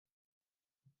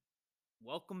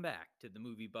Welcome back to the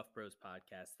Movie Buff Bros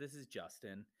podcast. This is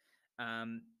Justin.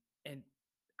 And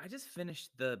I just finished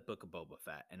the Book of Boba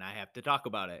Fett and I have to talk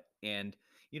about it. And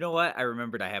you know what? I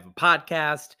remembered I have a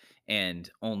podcast and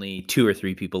only two or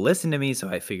three people listen to me. So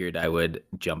I figured I would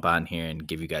jump on here and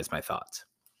give you guys my thoughts.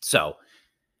 So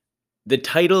the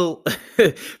title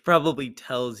probably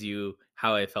tells you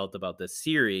how I felt about this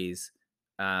series.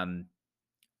 Um,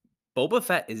 Boba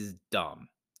Fett is dumb.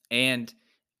 And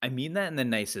I mean that in the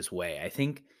nicest way. I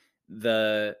think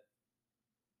the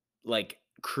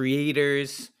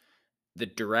creators, the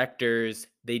directors,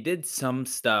 they did some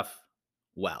stuff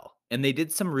well and they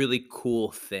did some really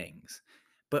cool things.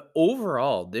 But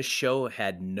overall, this show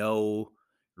had no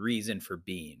reason for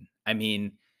being. I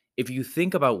mean, if you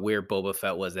think about where Boba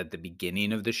Fett was at the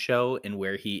beginning of the show and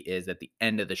where he is at the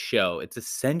end of the show, it's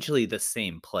essentially the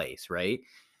same place, right?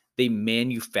 They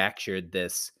manufactured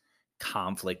this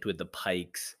conflict with the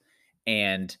Pikes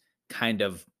and kind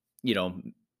of, you know,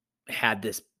 had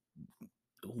this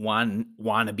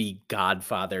wannabe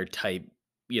Godfather type,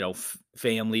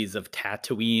 families of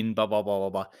Tatooine, blah blah blah blah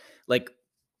blah. Like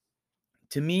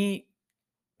to me,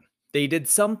 they did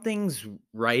some things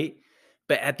right,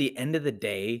 but at the end of the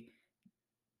day,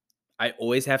 I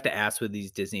always have to ask with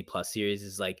these Disney Plus series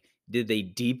is like, did they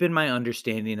deepen my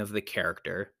understanding of the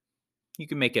character? You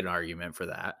can make an argument for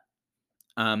that.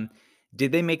 Um,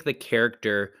 did they make the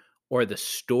character or the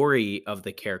story of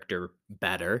the character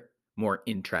better, more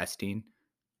interesting?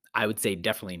 I would say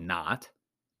definitely not.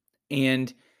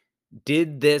 And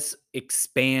did this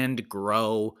expand,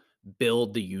 grow,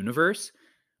 build the universe?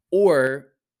 Or,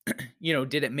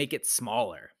 did it make it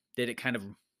smaller? Did it kind of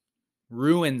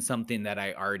ruin something that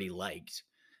I already liked?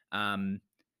 Um,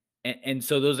 and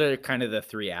so those are kind of the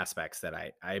three aspects that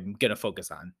I'm going to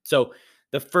focus on. So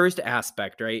the first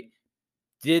aspect, right?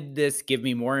 Did this give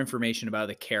me more information about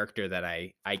the character that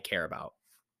I care about?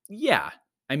 Yeah.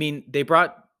 I mean, they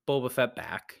brought Boba Fett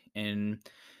back, and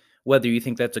whether you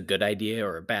think that's a good idea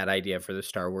or a bad idea for the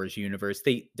Star Wars universe,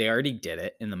 they already did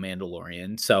it in The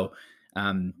Mandalorian. So,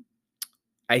 um,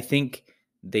 I think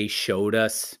they showed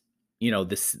us,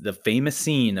 the famous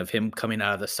scene of him coming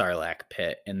out of the Sarlacc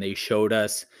pit, and they showed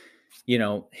us,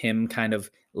 him kind of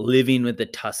living with the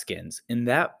Tuskens, and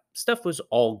that stuff was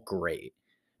all great.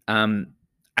 Um,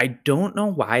 I don't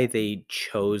know why they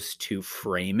chose to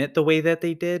frame it the way that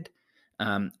they did.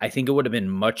 I think it would have been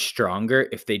much stronger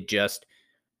if they just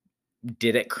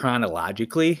did it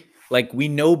chronologically. Like we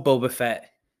know Boba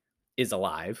Fett is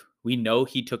alive. We know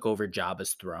he took over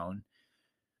Jabba's throne.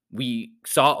 We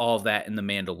saw all of that in The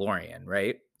Mandalorian,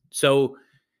 right? So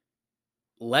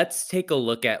let's take a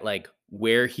look at like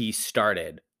where he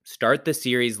started. Start the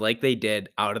series like they did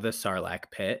out of the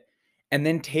Sarlacc pit, and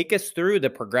then take us through the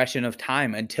progression of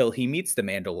time until he meets the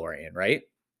Mandalorian, right?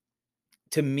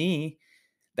 To me,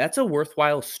 that's a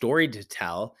worthwhile story to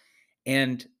tell.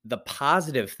 And the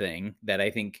positive thing that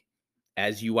I think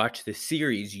as you watch the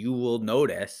series, you will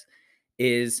notice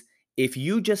is if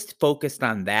you just focused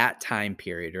on that time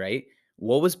period, right?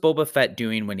 What was Boba Fett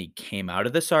doing when he came out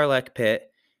of the Sarlacc pit?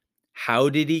 How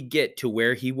did he get to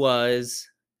where he was?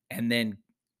 And then,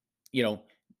 you know,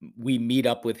 we meet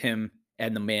up with him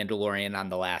and the Mandalorian on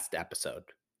the last episode.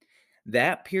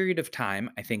 That period of time,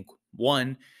 I think,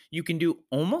 one, you can do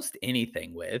almost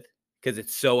anything with because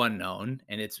it's so unknown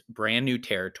and it's brand new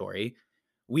territory.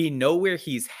 We know where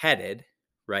he's headed,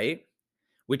 right?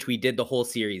 Which we did the whole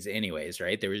series anyways,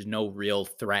 right? There was no real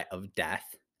threat of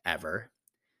death ever.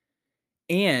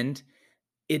 And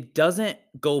it doesn't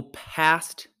go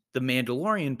past the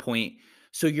Mandalorian point.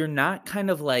 So you're not kind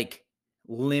of like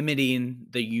limiting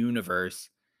the universe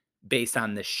based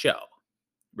on this show,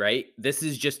 right? This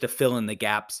is just to fill in the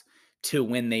gaps to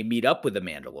when they meet up with the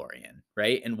Mandalorian,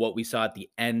 right? And what we saw at the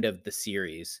end of the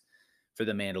series for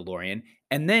the Mandalorian.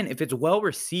 And then if it's well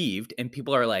received and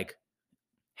people are like,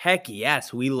 heck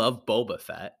yes, we love Boba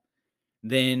Fett,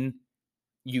 then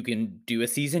you can do a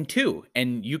season 2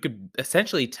 and you could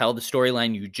essentially tell the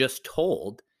storyline you just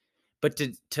told, but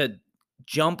to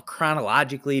jump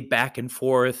chronologically back and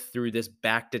forth through this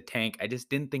back to tank, I just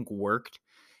didn't think worked,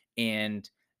 and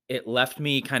it left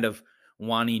me kind of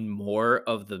wanting more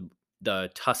of the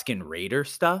Tusken Raider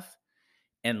stuff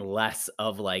and less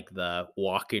of like the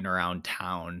walking around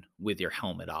town with your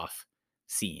helmet off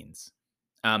scenes.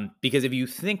 Because if you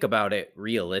think about it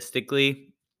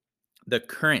realistically, the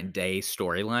current day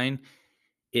storyline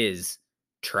is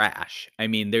trash. I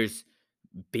mean, there's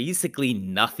basically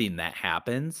nothing that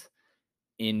happens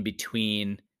in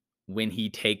between when he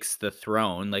takes the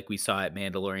throne, like we saw at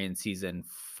Mandalorian season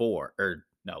 4 or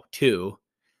no, 2,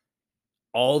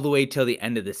 all the way till the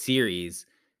end of the series.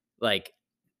 Like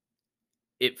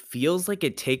it feels like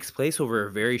it takes place over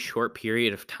a very short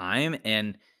period of time,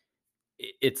 and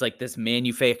it's like this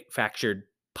manufactured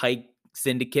Pike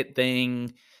Syndicate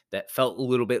thing that felt a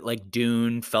little bit like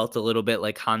Dune, felt a little bit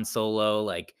like Han Solo.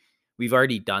 Like we've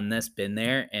already done this, been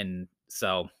there, and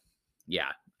so yeah.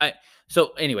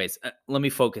 Anyways, let me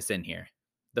focus in here.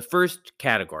 The first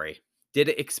category, did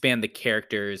it expand the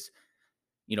characters,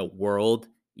 world?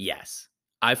 Yes.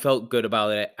 I felt good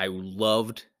about it. I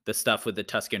loved the stuff with the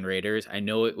Tusken Raiders. I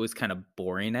know it was kind of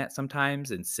boring at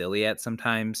sometimes and silly at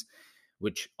sometimes,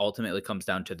 which ultimately comes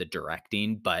down to the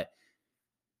directing, but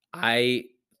I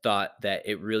thought that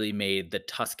it really made the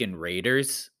Tusken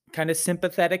Raiders kind of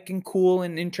sympathetic and cool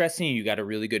and interesting. You got a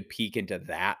really good peek into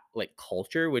that like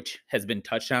culture, which has been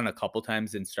touched on a couple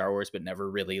times in Star Wars, but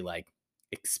never really like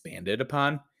expanded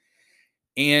upon.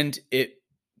 And it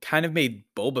kind of made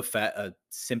Boba Fett a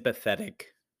sympathetic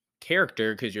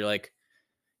character because you're like,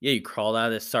 yeah, you crawled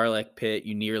out of the Sarlacc pit,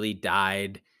 you nearly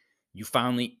died, you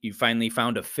finally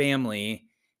found a family,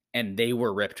 and they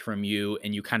were ripped from you,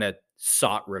 and you kind of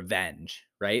sought revenge,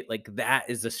 right? Like that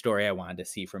is the story I wanted to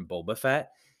see from Boba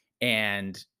Fett,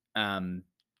 and um,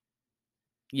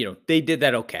 they did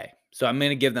that okay. So I'm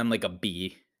gonna give them like a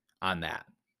B on that.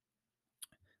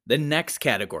 The next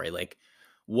category, like,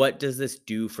 what does this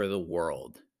do for the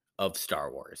world of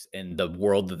Star Wars and the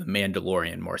world of the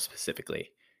Mandalorian more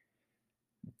specifically?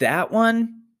 That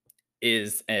one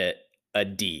is a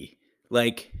D.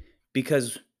 Like,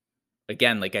 because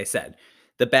again, like I said,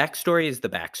 the backstory is the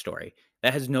backstory.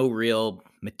 That has no real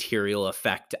material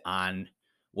effect on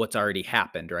what's already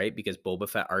happened, right? Because Boba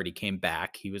Fett already came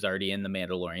back. He was already in the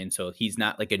Mandalorian, so he's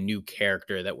not like a new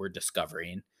character that we're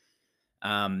discovering.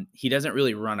 He doesn't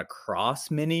really run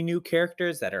across many new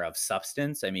characters that are of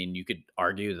substance. I mean, you could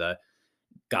argue the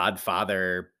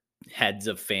Godfather heads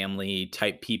of family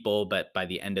type people, but by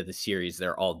the end of the series,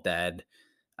 they're all dead.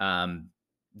 Um,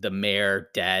 the mayor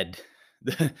dead.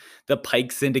 The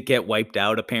Pike Syndicate wiped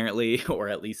out apparently, or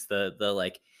at least the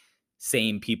like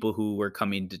same people who were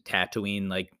coming to Tatooine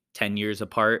like 10 years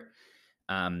apart.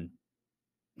 Um,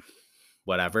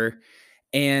 whatever.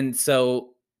 And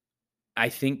so I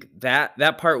think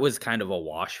that part was kind of a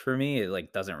wash for me. It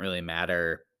like doesn't really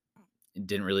matter. It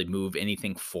didn't really move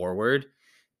anything forward.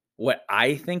 What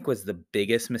I think was the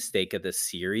biggest mistake of the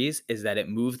series is that it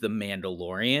moved the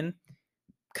Mandalorian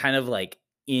kind of like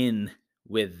in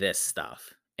with this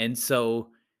stuff. And so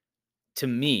to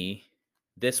me,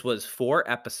 this was 4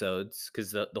 episodes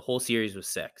because the whole series was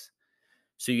 6.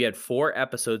 So you had 4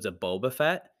 episodes of Boba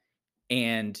Fett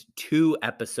and 2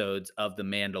 episodes of The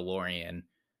Mandalorian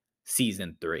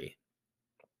season 3.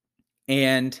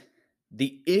 And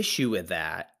the issue with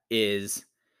that is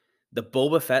the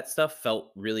Boba Fett stuff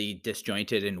felt really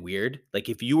disjointed and weird. Like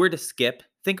if you were to skip,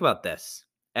 think about this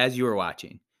as you were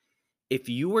watching. If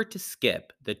you were to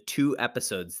skip the 2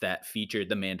 episodes that featured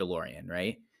the Mandalorian,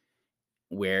 right?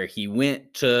 Where he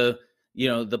went to,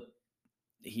 the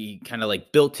he kind of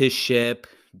like built his ship,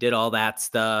 did all that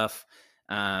stuff,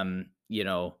 um, you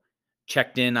know,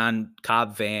 checked in on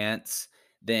Cobb Vance.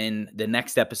 Then the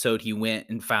next episode, he went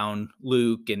and found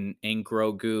Luke and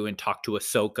Grogu and talked to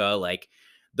Ahsoka. Like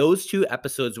those 2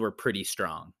 episodes were pretty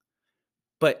strong,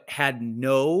 but had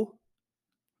no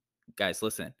guys.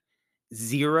 Listen,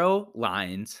 0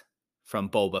 lines from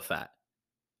Boba Fett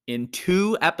in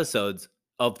 2 episodes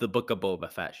of the Book of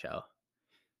Boba Fett show.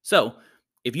 So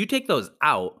if you take those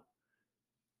out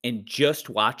and just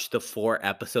watch the 4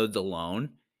 episodes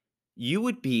alone, you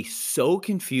would be so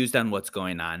confused on what's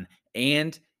going on.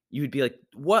 And you would be like,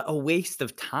 what a waste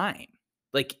of time.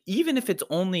 Like, even if it's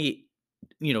only,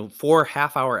 4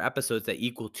 half-hour episodes that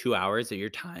equal 2 hours of your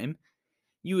time,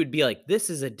 you would be like, this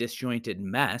is a disjointed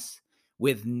mess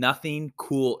with nothing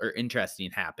cool or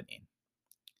interesting happening.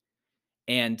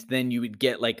 And then you would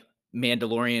get like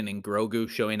Mandalorian and Grogu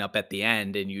showing up at the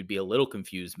end, and you'd be a little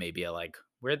confused, maybe like,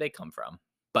 where'd they come from?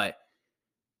 But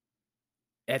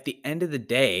at the end of the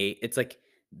day, it's like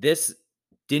this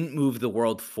didn't move the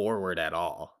world forward at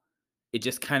all. It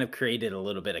just kind of created a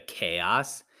little bit of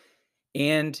chaos.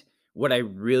 And what I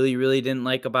really, really didn't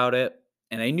like about it,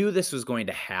 and I knew this was going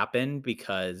to happen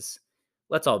because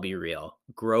let's all be real,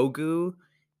 Grogu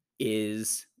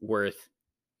is worth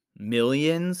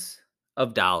millions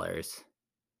of dollars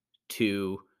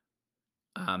to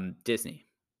Disney.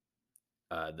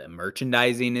 The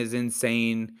merchandising is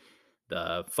insane.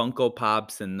 The Funko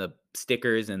Pops and the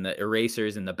stickers and the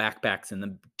erasers and the backpacks and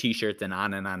the t-shirts and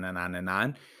on and on and on and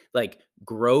on. Like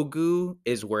Grogu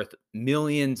is worth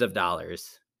millions of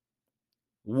dollars,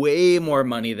 way more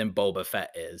money than Boba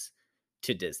Fett is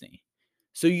to Disney.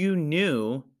 So you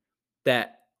knew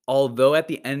that although at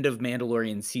the end of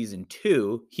Mandalorian season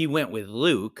 2, he went with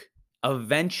Luke,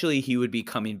 eventually he would be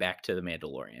coming back to the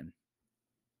Mandalorian.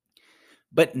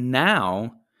 But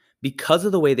now, because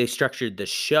of the way they structured the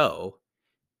show,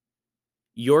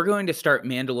 you're going to start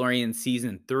Mandalorian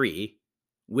season 3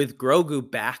 with Grogu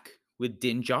back with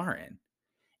Din Djarin.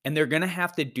 And they're gonna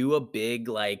have to do a big,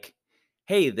 like,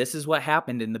 "Hey, this is what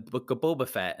happened in the Book of Boba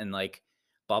Fett," and, like,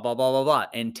 blah, blah, blah, blah, blah,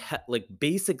 and like,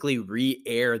 basically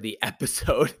re-air the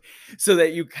episode so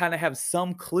that you kinda have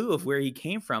some clue of where he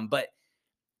came from, but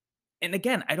and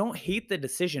again, I don't hate the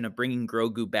decision of bringing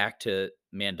Grogu back to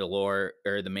Mandalore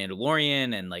or the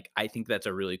Mandalorian, and, like, I think that's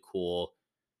a really cool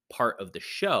part of the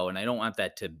show, and I don't want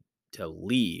that to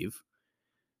leave,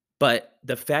 but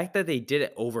the fact that they did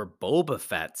it over Boba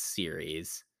Fett's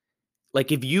series,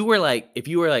 like, if you were like,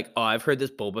 "Oh, I've heard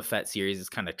this Boba Fett series is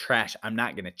kinda trash, I'm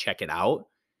not gonna check it out,"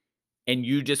 and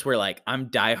you just were like, "I'm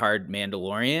diehard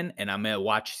Mandalorian, and I'm gonna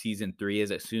watch season 3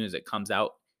 as soon as it comes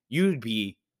out," you'd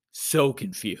be so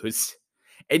confused,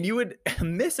 and you would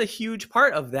miss a huge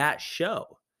part of that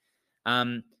show.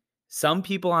 Um, some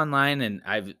people online, and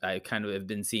I kind of have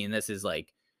been seeing this, is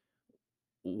like,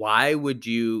 why would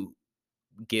you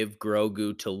give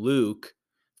Grogu to Luke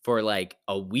for, like,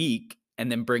 a week and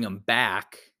then bring him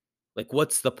back? Like,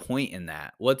 what's the point in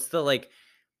that? What's the, like,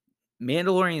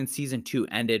 Mandalorian season 2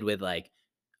 ended with, like,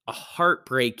 a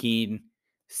heartbreaking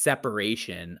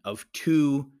separation of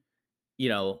 2, you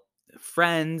know,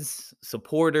 friends,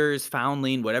 supporters,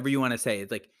 foundling, whatever you wanna say.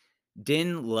 It's like,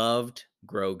 Din loved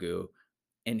Grogu,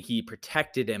 and he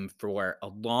protected him for a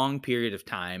long period of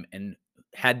time and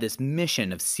had this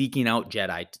mission of seeking out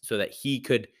Jedi so that he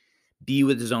could be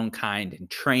with his own kind and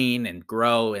train and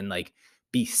grow and, like,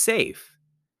 be safe.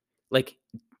 Like,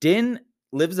 Din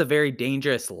lives a very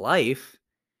dangerous life.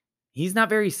 He's not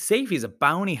very safe. He's a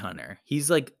bounty hunter. He's,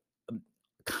 like,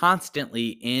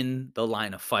 constantly in the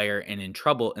line of fire and in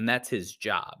trouble, and that's his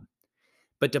job.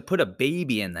 But to put a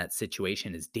baby in that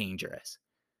situation is dangerous.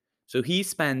 So he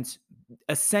spends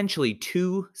essentially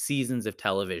 2 seasons of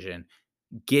television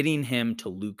getting him to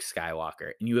Luke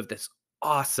Skywalker, and you have this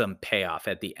awesome payoff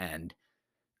at the end,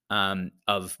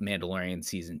 of Mandalorian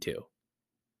season 2.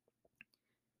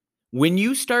 When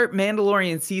you start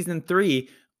Mandalorian season 3,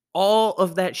 all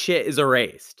of that shit is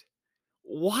erased.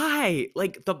 Why?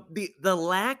 Like, the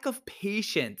lack of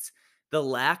patience, the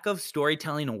lack of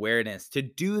storytelling awareness to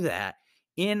do that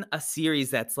in a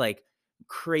series that's, like,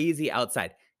 crazy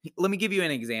outside. Let me give you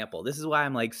an example. This is why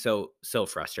I'm, like, so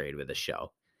frustrated with the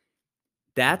show.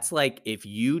 That's like if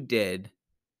you did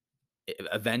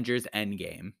Avengers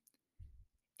Endgame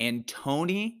and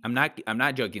Tony, I'm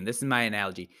not joking, this is my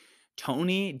analogy.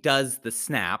 Tony does the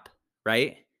snap,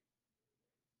 right?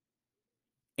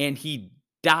 And he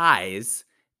dies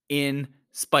in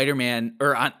Spider-Man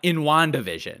or in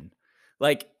WandaVision.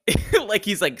 Like like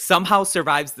he's like somehow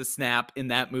survives the snap in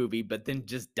that movie, but then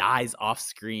just dies off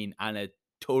screen on a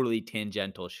totally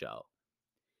tangential show.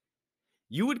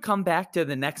 You would come back to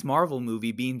the next Marvel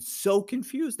movie being so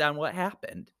confused on what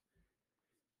happened.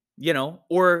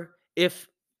 Or if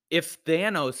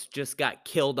Thanos just got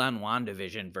killed on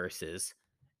WandaVision versus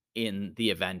in the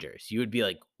Avengers, you would be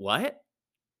like, "What?"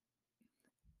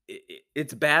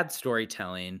 It's bad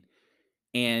storytelling,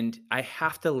 and I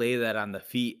have to lay that on the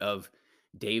feet of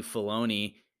Dave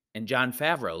Filoni and Jon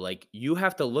Favreau. Like, you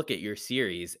have to look at your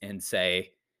series and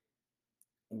say,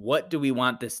 "What do we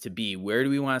want this to be? Where do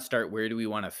we wanna start? Where do we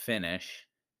wanna finish?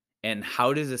 And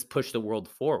how does this push the world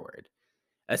forward?"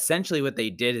 Essentially, what they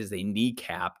did is they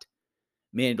kneecapped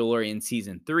Mandalorian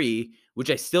season 3, which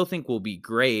I still think will be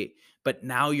great, but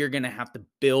now you're gonna have to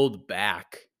build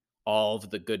back all of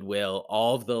the goodwill,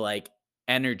 all of the, like,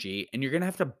 energy, and you're gonna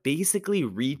have to basically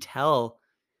retell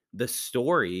the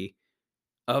story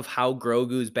of how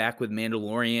Grogu's back with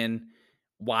Mandalorian,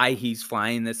 why he's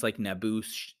flying this, like, Naboo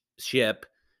ship,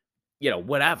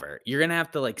 whatever. You're gonna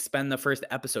have to, like, spend the first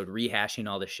episode rehashing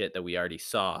all the shit that we already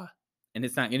saw, and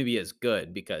it's not gonna be as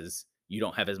good because you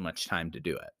don't have as much time to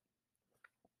do it.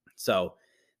 So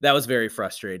that was very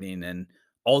frustrating. And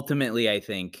ultimately, I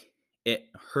think it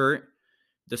hurt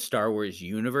the Star Wars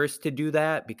universe to do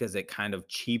that because it kind of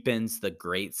cheapens the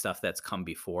great stuff that's come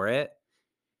before it.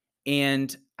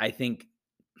 And I think,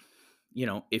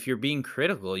 if you're being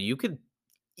critical, you could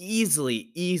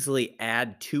easily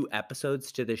add 2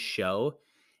 episodes to this show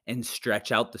and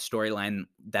stretch out the storyline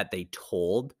that they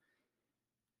told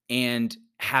and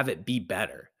have it be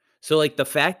better. So, like, the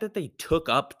fact that they took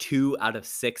up 2 out of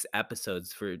 6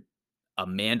 episodes for a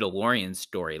Mandalorian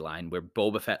storyline where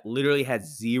Boba Fett literally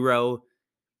has 0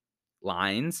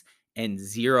 lines and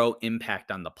 0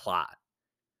 impact on the plot.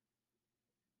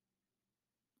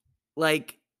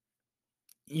 Like,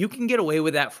 you can get away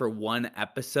with that for one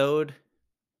episode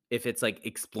if it's like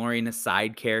exploring a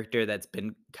side character that's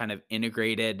been kind of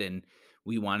integrated and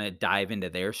we want to dive into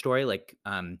their story, like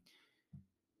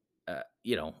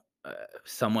you know, uh,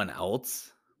 someone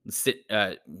else,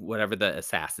 whatever the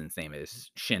assassin's name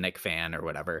is, Shinnick fan or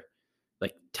whatever.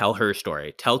 Like, tell her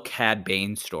story, tell Cad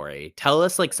Bane's story, tell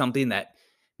us like something that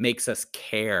makes us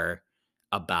care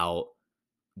about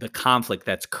the conflict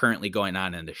that's currently going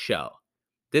on in the show.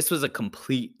 This was a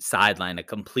complete sideline, a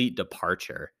complete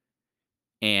departure,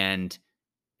 and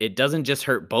it doesn't just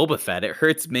hurt Boba Fett; it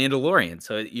hurts Mandalorian.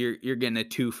 So you're getting a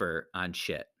twofer on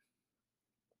shit.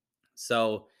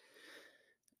 So,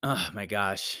 oh my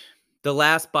gosh, the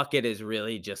last bucket is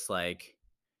really just like,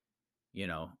 you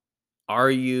know,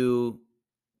 are you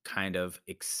kind of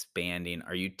expanding?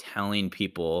 Are you telling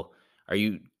people? Are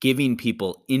you giving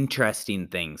people interesting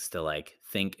things to like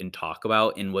think and talk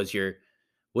about? And was your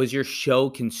show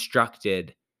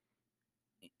constructed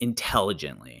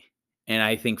intelligently? And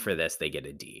I think for this they get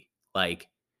a D. Like,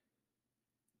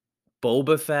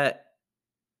 Boba Fett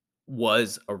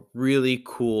was a really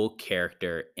cool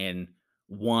character in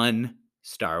one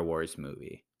Star Wars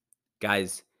movie.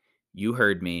 Guys, you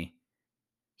heard me.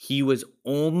 He was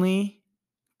only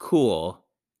cool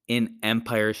in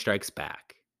Empire Strikes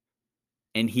Back,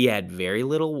 and he had very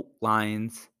little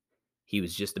lines. He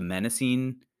was just a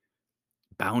menacing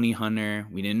bounty hunter.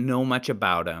 We didn't know much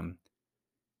about him.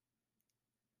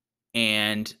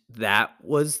 And that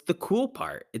was the cool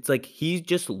part. It's like he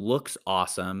just looks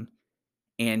awesome.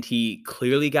 And he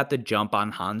clearly got the jump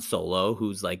on Han Solo,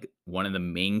 who's like one of the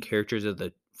main characters of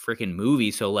the freaking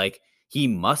movie. So, like, he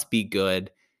must be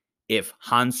good if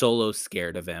Han Solo's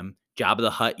scared of him. Jabba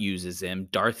the Hutt uses him.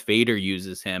 Darth Vader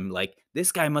uses him. Like,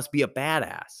 this guy must be a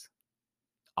badass.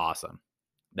 Awesome.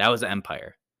 That was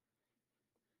Empire.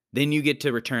 Then you get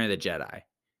to Return of the Jedi.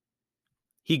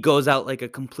 He goes out like a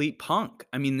complete punk.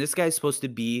 I mean, this guy's supposed to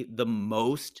be the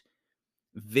most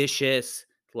vicious,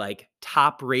 like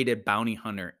top rated bounty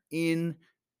hunter in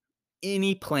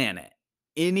any planet,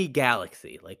 any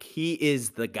galaxy. Like, he is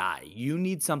the guy. You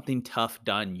need something tough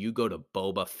done, you go to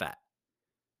Boba Fett,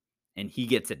 and he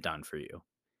gets it done for you.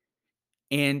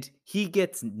 And he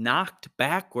gets knocked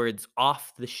backwards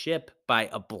off the ship by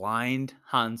a blind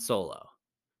Han Solo.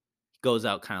 He goes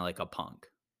out kind of like a punk.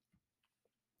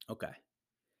 Okay.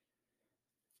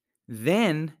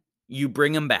 Then you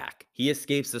bring him back. He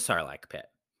escapes the Sarlacc pit.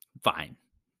 Fine.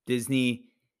 Disney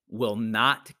will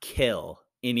not kill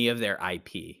any of their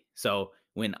IP. So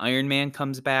when Iron Man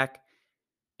comes back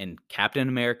and Captain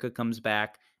America comes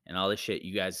back and all this shit,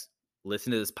 you guys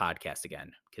listen to this podcast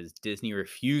again, because Disney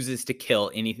refuses to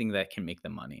kill anything that can make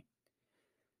them money.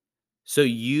 So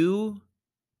you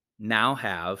now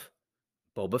have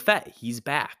Boba Fett. He's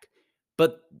back.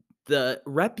 But the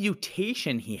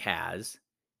reputation he has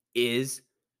is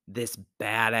this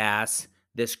badass,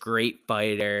 this great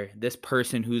fighter, this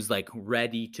person who's like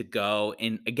ready to go.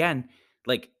 And again,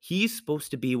 like, he's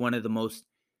supposed to be one of the most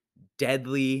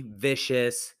deadly,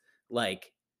 vicious,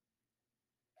 like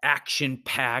action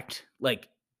packed, like,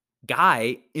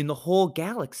 guy in the whole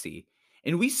galaxy.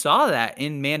 And we saw that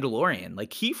in Mandalorian.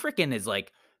 Like, he freaking is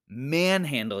like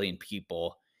manhandling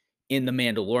people in the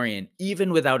Mandalorian,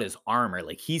 even without his armor.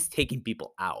 Like, he's taking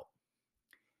people out.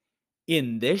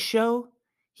 In this show,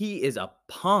 he is a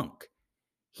punk.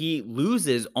 He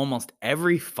loses almost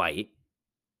every fight.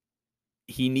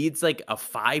 He needs like a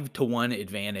 5-to-1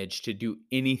 advantage to do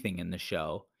anything in the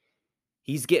show.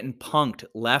 He's getting punked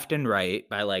left and right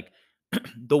by like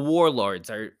the warlords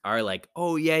are like,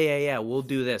 "Oh yeah, yeah, yeah, we'll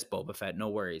do this, Boba Fett, no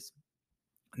worries."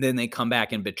 Then they come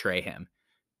back and betray him.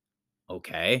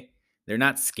 Okay. They're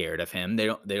not scared of him. They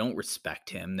don't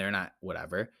respect him. They're not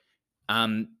whatever.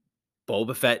 Um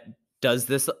Boba Fett does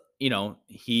this,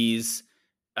 he's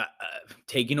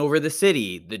taking over the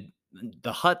city.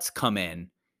 The Huts come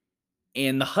in,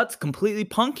 and the Huts completely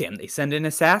punk him. They send an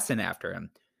assassin after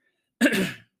him.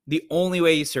 The only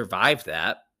way he survived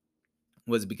that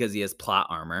was because he has plot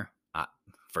armor,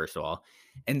 first of all.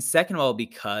 And second of all,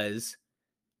 because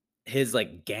his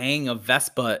like gang of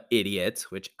Vespa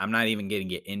idiots, which I'm not even going to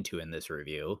get into in this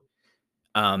review,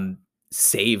 um,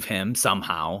 save him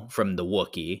somehow from the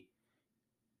Wookiee,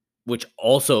 which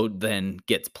also then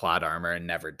gets plot armor and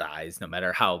never dies, no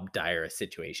matter how dire a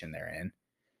situation they're in.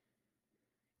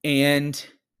 And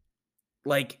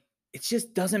like, it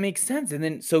just doesn't make sense. And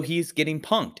then so he's getting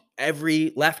punked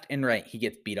every left and right. He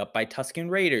gets beat up by Tusken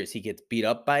Raiders. He gets beat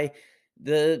up by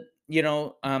the,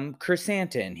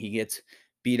 Chrysanthemum. He gets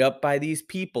beat up by these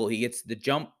people. He gets the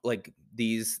jump, like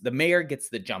the mayor gets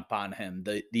the jump on him.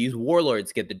 These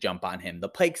warlords get the jump on him. The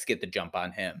Pikes get the jump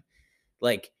on him.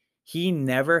 Like, he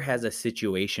never has a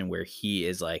situation where he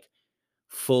is like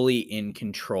fully in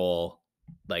control,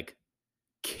 like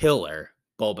killer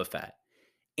Boba Fett.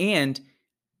 And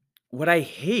what I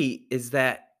hate is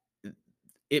that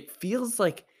it feels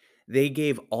like they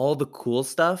gave all the cool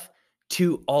stuff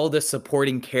to all the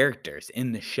supporting characters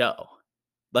in the show.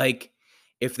 Like,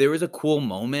 if there was a cool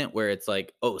moment where it's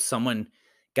like, oh, someone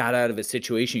got out of a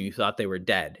situation you thought they were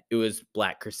dead, it was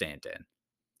Black Chrysanthemum,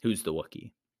 who's the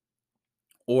Wookiee.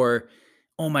 Or,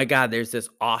 oh my God, there's this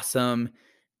awesome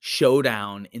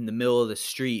showdown in the middle of the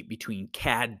street between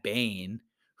Cad Bane,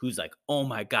 who's like, oh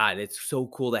my God, it's so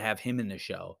cool to have him in the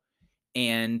show,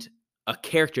 and a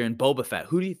character in Boba Fett.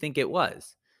 Who do you think it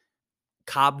was?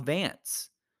 Cobb Vance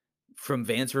from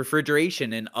Vance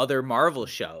Refrigeration and other Marvel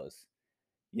shows,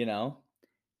 you know?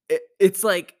 It's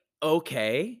like,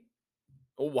 okay,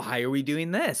 why are we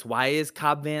doing this? Why is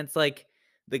Cobb Vance like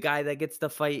the guy that gets to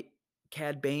fight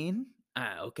Cad Bane?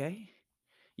 Okay.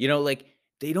 Like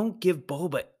they don't give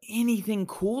Boba anything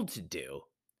cool to do.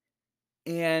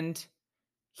 And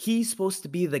he's supposed to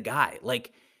be the guy.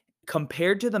 Like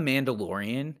compared to the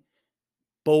Mandalorian,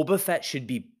 Boba Fett should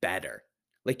be better.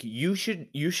 Like you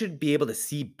should be able to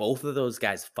see both of those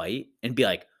guys fight and be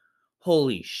like,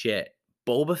 "Holy shit.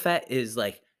 Boba Fett is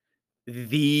like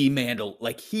the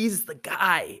like he's the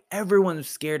guy. Everyone's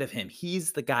scared of him.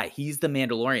 He's the guy. He's the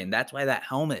Mandalorian." That's why that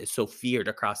helmet is so feared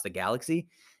across the galaxy,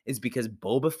 is because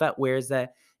Boba Fett wears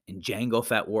that and Jango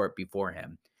Fett wore it before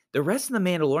him. The rest of the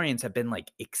Mandalorians have been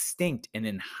like extinct and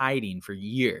in hiding for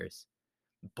years.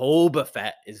 Boba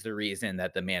Fett is the reason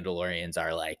that the Mandalorians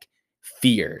are like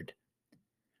feared.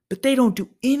 But they don't do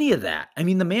any of that. I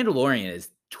mean, the Mandalorian is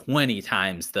 20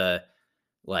 times the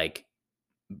like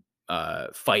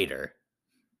fighter,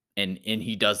 and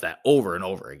he does that over and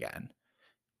over again.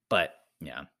 But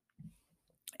yeah.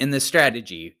 And the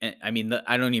strategy, I mean,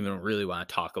 I don't even really want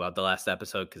to talk about the last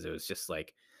episode because it was just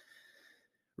like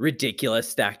ridiculous,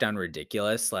 stacked on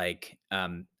ridiculous. Like,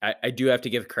 I do have to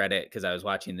give credit because I was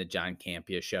watching the John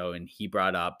Campea show and he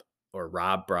brought up, or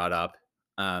Rob brought up,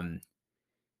 um,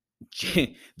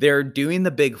 they're doing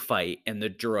the big fight and the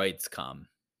droids come,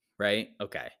 right?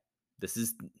 Okay. This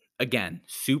is, again,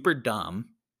 super dumb.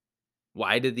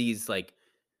 Why do these like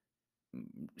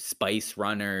spice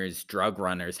runners, drug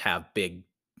runners have big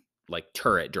like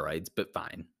turret droids? But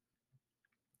fine.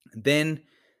 Then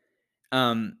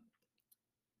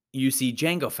you see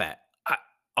Jango Fett.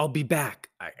 I'll be back.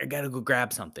 I gotta go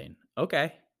grab something.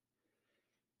 Okay.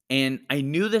 And I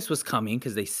knew this was coming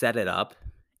because they set it up,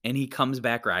 and he comes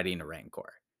back riding a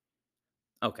Rancor.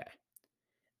 Okay.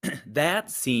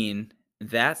 That scene,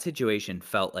 that situation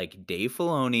felt like Dave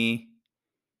Filoni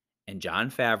and Jon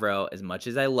Favreau, as much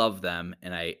as I love them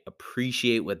and I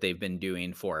appreciate what they've been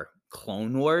doing for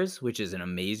Clone Wars, which is an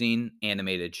amazing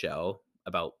animated show,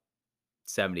 about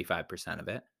 75% of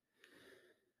it.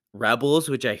 Rebels,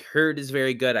 which I heard is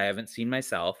very good. I haven't seen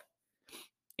myself.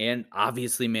 And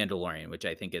obviously Mandalorian, which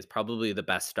I think is probably the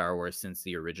best Star Wars since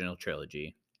the original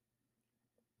trilogy.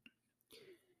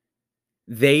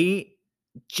 They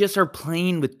just are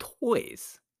playing with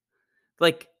toys.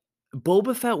 Like,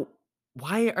 Boba Fett,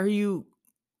 why are you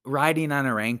riding on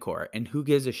a Rancor? And who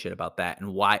gives a shit about that?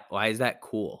 And why is that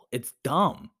cool? It's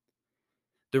dumb.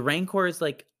 The Rancor is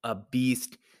like a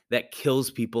beast that kills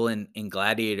people in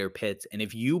gladiator pits. And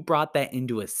if you brought that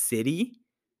into a city,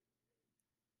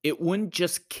 it wouldn't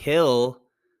just kill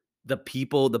the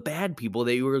people, the bad people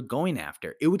that you were going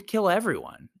after. It would kill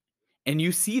everyone. And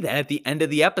you see that at the end of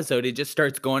the episode, it just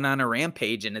starts going on a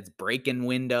rampage and it's breaking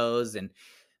windows and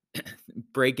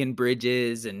breaking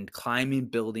bridges and climbing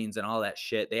buildings and all that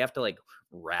shit. They have to like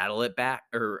rattle it back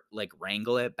or like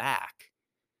wrangle it back.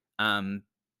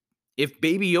 If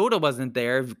Baby Yoda wasn't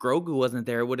there, if Grogu wasn't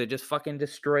there, it would have just fucking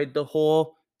destroyed the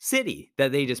whole city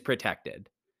that they just protected.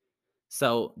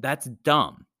 So that's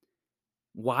dumb.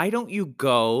 Why don't you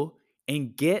go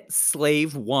and get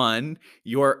Slave One,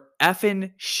 your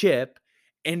effing ship,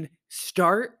 and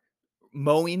start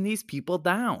mowing these people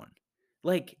down?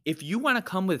 Like, if you want to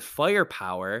come with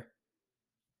firepower,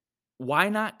 why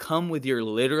not come with your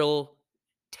literal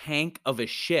tank of a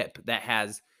ship that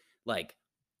has like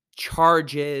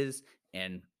charges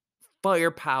and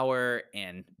firepower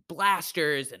and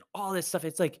blasters and all this stuff?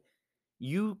 It's like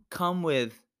you come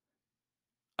with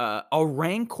a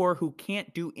Rancor who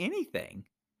can't do anything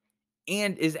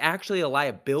and is actually a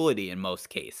liability in most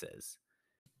cases.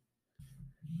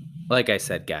 Like I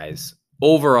said, guys,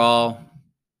 overall,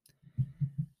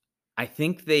 I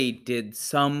think they did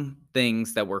some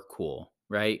things that were cool,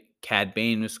 right? Cad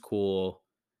Bane was cool.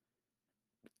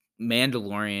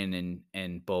 Mandalorian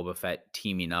and Boba Fett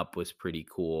teaming up was pretty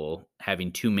cool.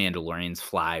 Having two Mandalorians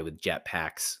fly with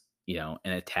jetpacks, and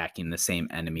attacking the same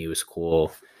enemy was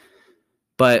cool.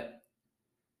 But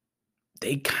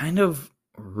they kind of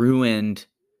ruined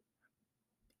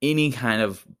any kind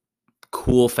of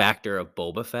cool factor of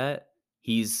Boba Fett.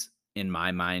 He's, in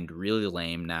my mind, really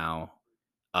lame now.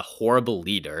 A horrible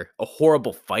leader, a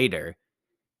horrible fighter,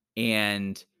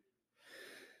 and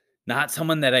not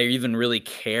someone that I even really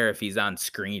care if he's on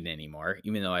screen anymore,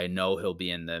 even though I know he'll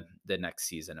be in the next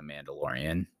season of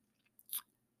Mandalorian.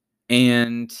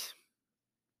 And,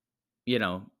 you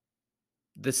know,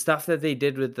 the stuff that they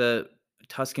did with the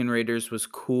Tusken Raiders was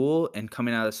cool, and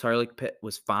coming out of the Sarlacc pit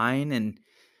was fine. And,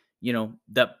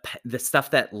 the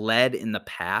stuff that led in the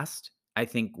past, I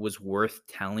think was worth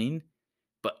telling.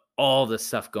 But all the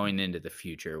stuff going into the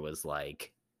future was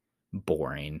like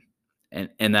boring.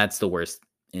 And that's the worst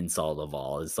insult of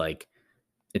all, is like,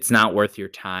 it's not worth your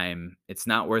time. It's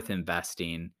not worth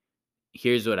investing.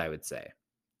 Here's what I would say.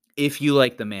 If you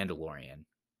like The Mandalorian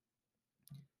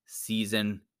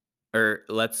season, or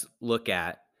let's look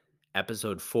at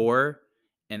episode 4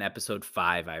 and episode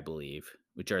 5, I believe,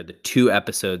 which are the two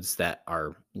episodes that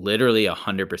are literally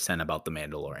 100% about The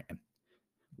Mandalorian.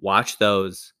 Watch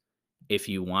those. If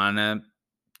you want to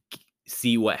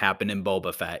see what happened in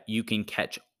Boba Fett, you can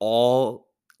catch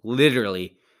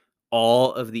literally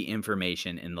all of the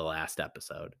information in the last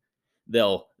episode.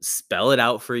 They'll spell it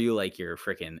out for you like you're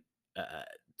freaking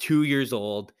 2 years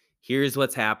old. Here's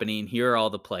what's happening. Here are all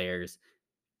the players.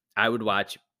 I would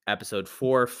watch episode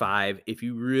 4, 5, if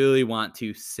you really want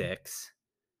to, 6,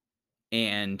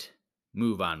 and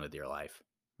move on with your life,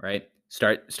 right?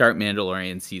 Start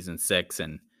Mandalorian season 6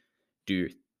 and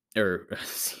or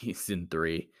season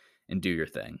 3 and do your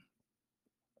thing.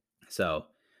 So,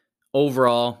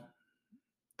 overall,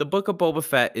 the Book of Boba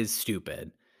Fett is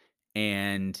stupid,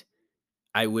 and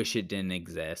I wish it didn't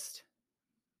exist,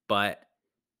 but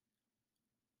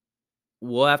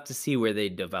we'll have to see where they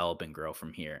develop and grow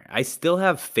from here. I still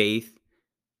have faith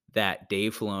that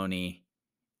Dave Filoni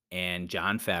and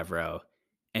Jon Favreau,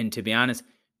 and to be honest,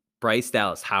 Bryce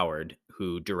Dallas Howard,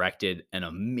 who directed an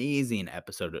amazing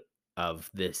episode of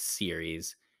this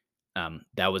series,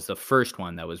 that was the first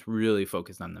one that was really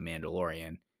focused on The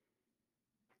Mandalorian.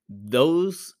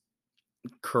 Those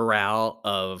corral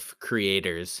of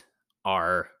creators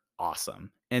are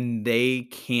awesome, and they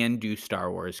can do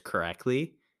Star Wars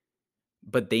correctly,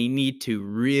 but they need to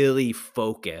really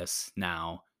focus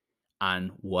now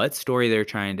on what story they're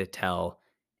trying to tell.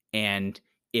 And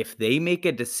if they make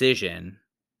a decision,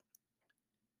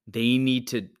 they need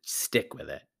to stick with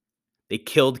it. They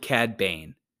killed Cad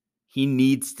Bane. He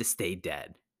needs to stay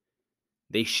dead.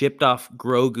 They shipped off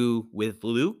Grogu with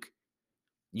Luke.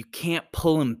 You can't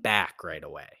pull him back right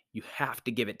away. You have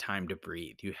to give it time to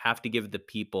breathe. You have to give the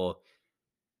people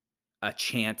a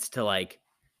chance to, like,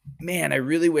 man, I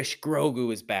really wish Grogu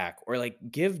was back, or like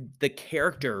give the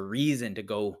character a reason to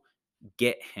go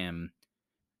get him,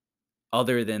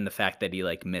 other than the fact that he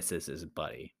like misses his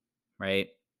buddy, right?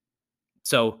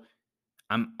 So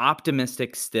I'm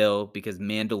optimistic still, because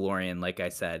Mandalorian, like I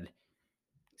said,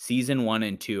 season 1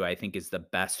 and 2, I think, is the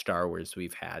best Star Wars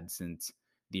we've had since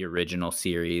the original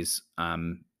series.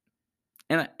 And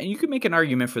you could make an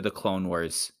argument for the Clone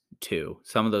Wars too.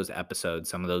 Some of those episodes,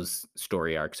 some of those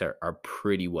story arcs are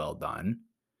pretty well done.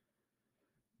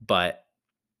 But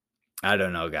I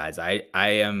don't know, guys. I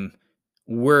am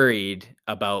worried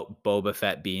about Boba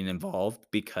Fett being involved,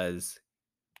 because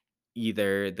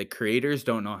either the creators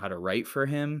don't know how to write for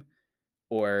him,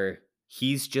 or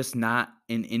he's just not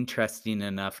an interesting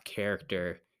enough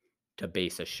character to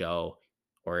base a show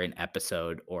or an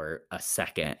episode or a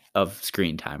second of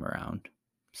screen time around.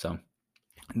 So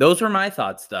those were my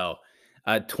thoughts, though.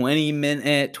 A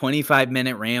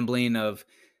 25-minute rambling of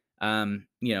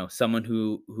someone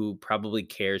who probably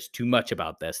cares too much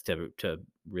about this to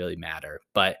really matter.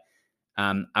 But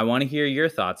I want to hear your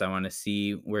thoughts. I want to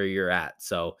see where you're at.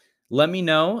 So let me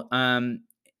know.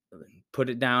 Put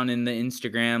it down in the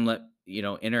Instagram.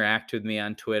 Interact with me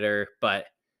on Twitter. But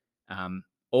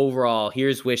overall,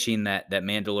 here's wishing that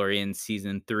Mandalorian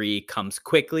season 3 comes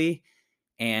quickly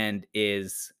and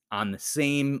is on the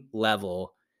same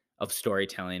level of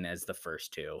storytelling as the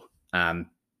first two.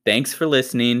 Thanks for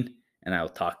listening, and I'll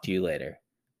talk to you later.